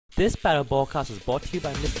This battle broadcast is brought to you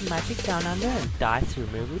by Mr. Magic Down Under and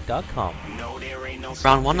DiceRemoval.com.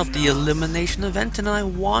 Round 1 of the elimination event, and I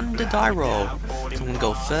won the die roll. So I'm gonna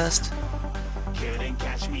go first.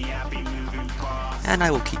 And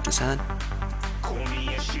I will keep this hand.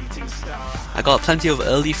 I got plenty of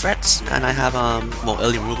early threats, and I have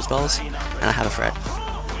early removal spells, and I have a threat.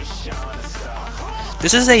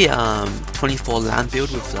 This is a 24 land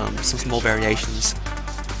build with some small variations.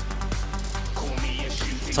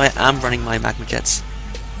 So I am running my magma jets.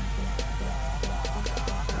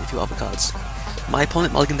 A few other cards. My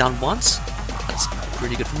opponent mulliganed down once. That's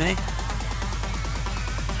pretty good for me.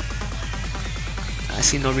 I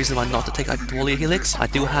see no reason why not to take like Dwarlia Helix. I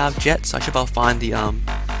do have jets, so I should be able to find the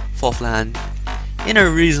 4th land in a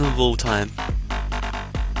reasonable time.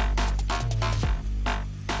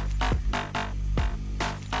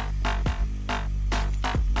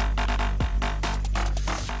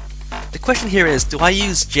 The question here is, do I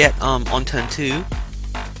use jet on turn 2?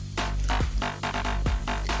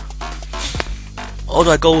 Or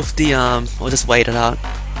do I go with the or just wait it out?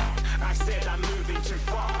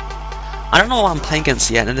 I don't know what I'm playing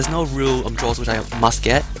against yet, and there's no real draws which I must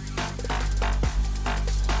get.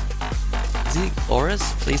 Is he auras?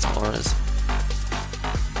 Please not auras.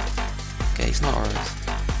 Okay, he's not auras.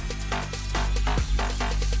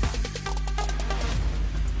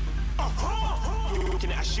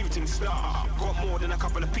 Shooting star, got more than a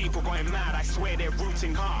couple of people going mad. I swear they're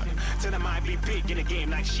rooting hard. Tell them I'd be big in the game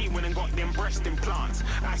like she went and got them breast implants.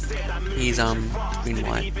 I said I'm he's green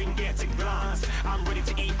white. I'm ready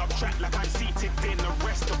to eat up track like I'm seated in a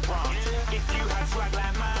restaurant. If you had swag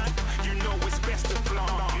like mine, you know it's best to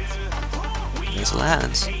flaunt. There's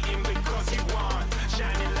lands.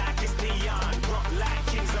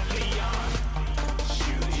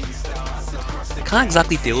 Can't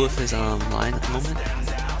exactly deal with his line at the moment.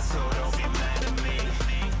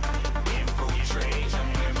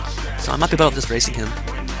 So I might be better off just racing him.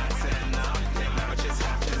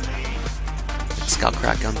 Scout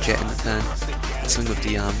crack jet in the turn. Swing with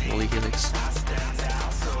the Wally Helix.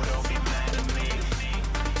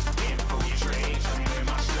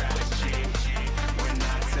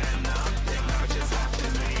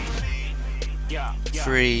 Yeah.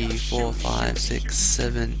 3, 4, 5, 6,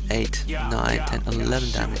 7, 8, 9, 10,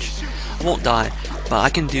 11 damage. I won't die, but I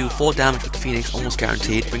can do 4 damage with the Phoenix, almost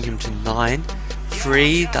guaranteed, bring him to 9.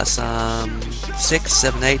 3, that's 6,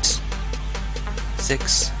 7, 8,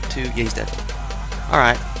 6, 2, yeah, he's dead.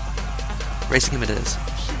 Alright, racing him it is.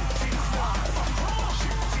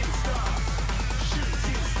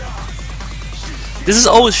 This is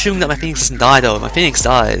always assuming that my Phoenix doesn't die though. If my Phoenix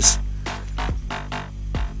dies,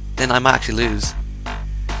 then I might actually lose.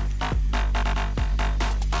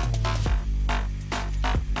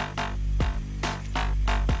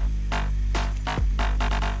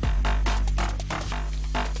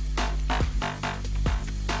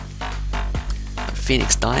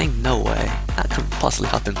 Phoenix dying? No way. That couldn't possibly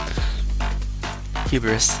happen.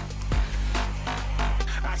 Hubris.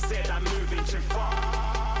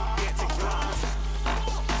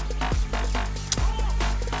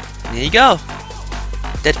 There you go.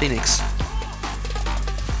 Dead Phoenix.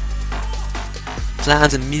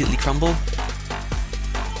 Plans immediately crumble.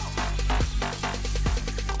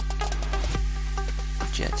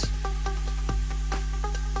 Jet.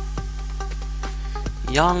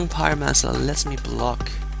 Young Pyromancer lets me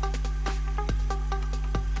block.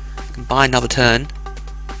 I can buy another turn.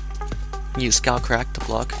 Use Scout Crack to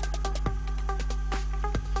block.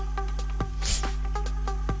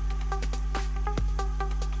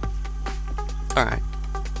 Alright.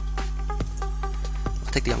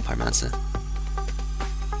 I'll take the Young Pyromancer.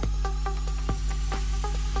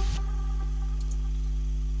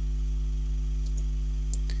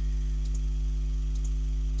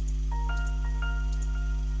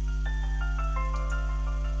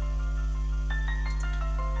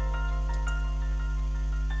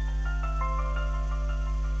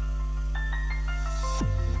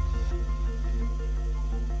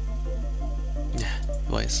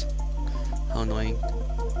 Voice. How annoying.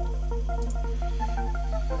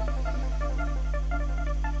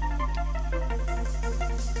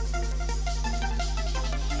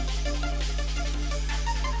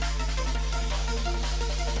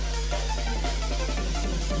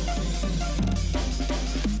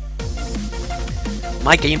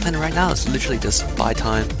 My game plan right now is literally just buy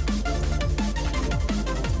time.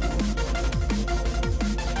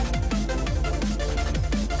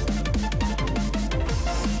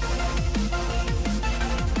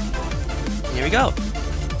 Here we go.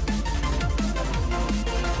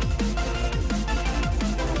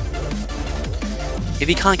 If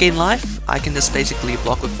he can't gain life, I can just basically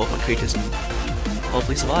block with both my creatures and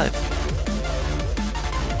hopefully survive.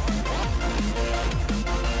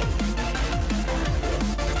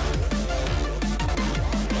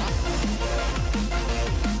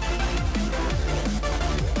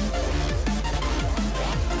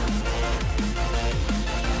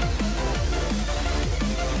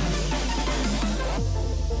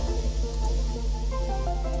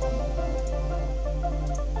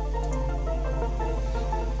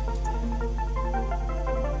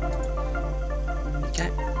 Okay.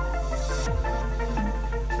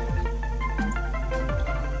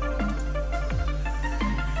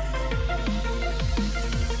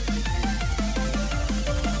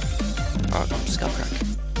 Oh, I'm Scalp Crack.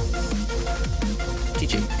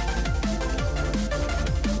 GG.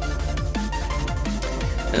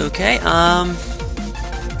 Okay, I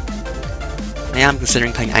am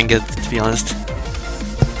considering playing Anger, to be honest.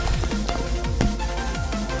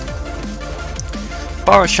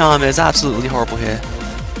 Borrow Charm is absolutely horrible here.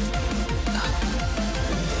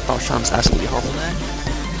 Borrow Charm is absolutely horrible there.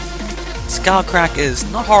 Scalp Crack is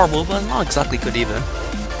not horrible, but not exactly good either.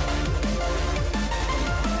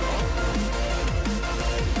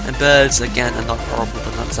 And Birds, again, are not horrible,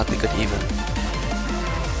 but not exactly good either.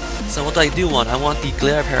 So what do I do want? I want the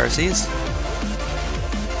Glare of Heresies.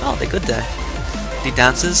 Oh, they're good there. The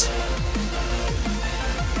Dances.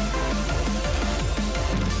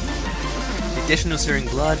 The addition of Searing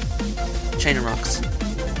Blood. Chain of Rocks.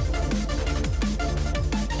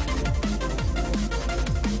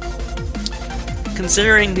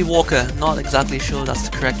 Considering the Walker, not exactly sure that's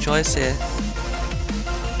the correct choice here.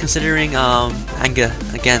 Considering Anger,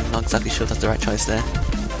 again, not exactly sure that's the right choice there.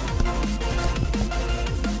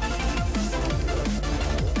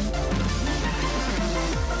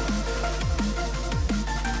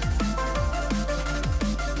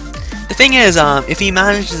 The thing is, if he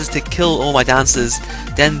manages to kill all my dancers,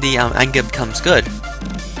 then the Anger becomes good.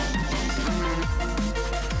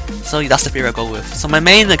 So that's the fear I go with. So my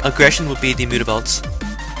main aggression would be the Mutabolts.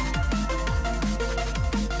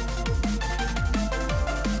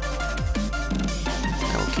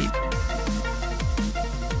 I will keep.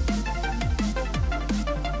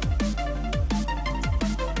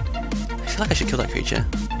 I feel like I should kill that creature.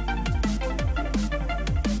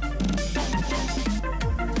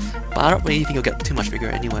 But I don't really think he'll get too much bigger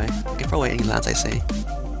anyway. I can throw away any lands I see.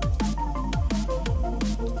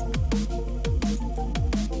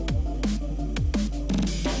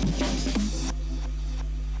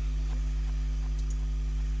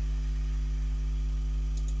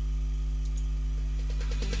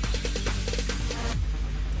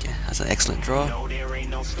 Okay, that's an excellent draw.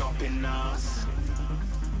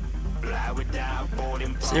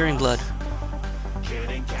 Searing Blood.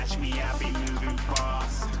 Couldn't catch me, I'll be moving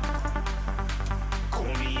fast. Call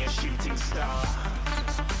me a shooting star.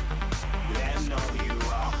 Let them know you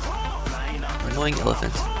are flying up. Annoying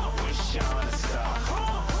Elephant. Wish on a star.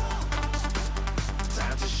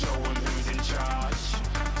 Time to show him who's in charge.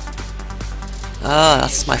 Ah,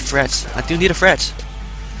 that's my threat. I do need a threat.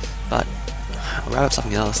 But I'll rather have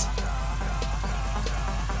something else.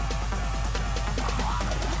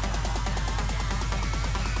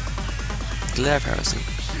 Glare of Heresy.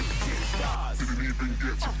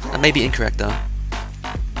 That may be incorrect though.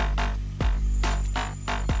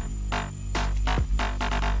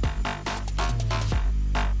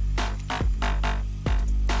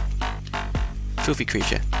 Filthy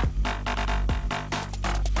Creature.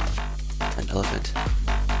 An Elephant.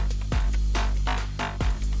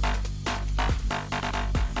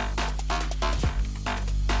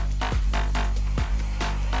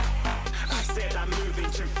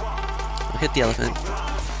 Hit the Elephant.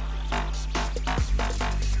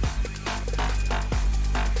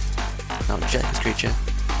 Now jet this creature.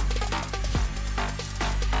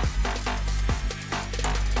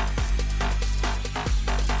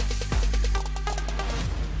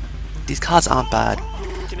 These cards aren't bad.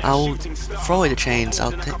 I'll throw away the chains.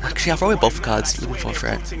 Actually, I'll throw away both cards looking for a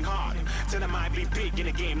threat.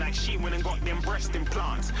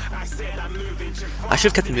 I should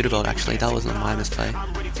have kept the Mutable actually, that wasn't my misplay.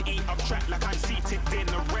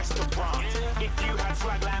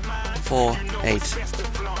 4, 8,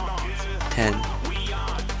 10.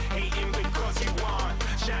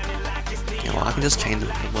 Yeah, well, I can just chain the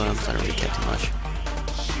worms, I don't really care too much.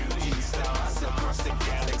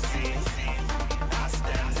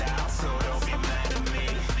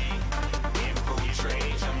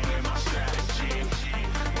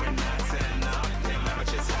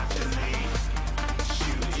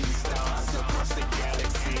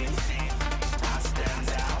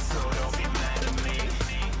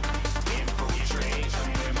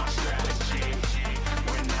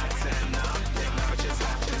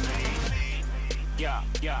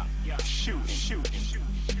 Yeah, yeah, shoot, shoot,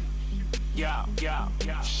 yeah, yeah,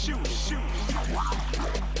 yeah, shoot, shoot,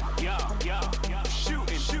 yeah, yeah, yeah,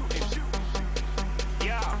 shooting, shooting,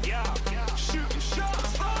 yeah, yeah, yeah, shooting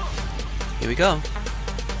shots. Here we go.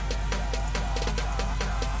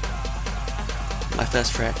 My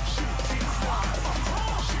first threat.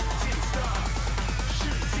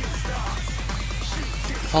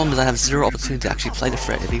 The problem is I have zero opportunity to actually play the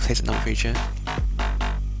threat if he plays another creature.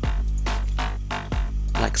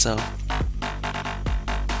 Like so.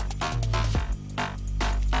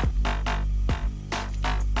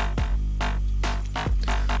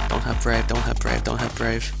 Don't have Brave, don't have Brave, don't have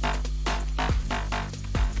Brave.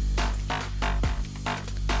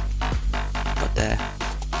 But there.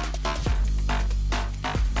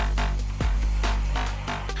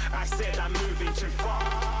 I said I'm moving too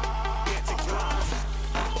far. Get to glass.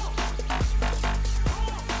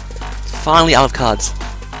 Finally out of cards.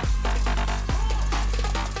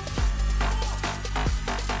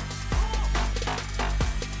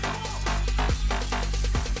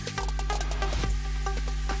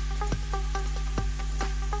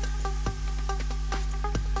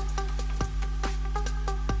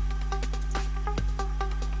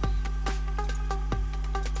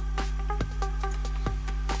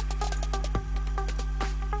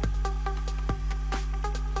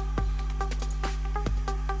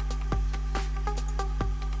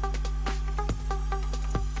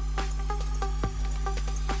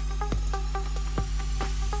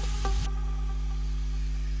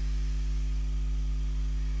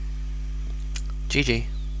 GG.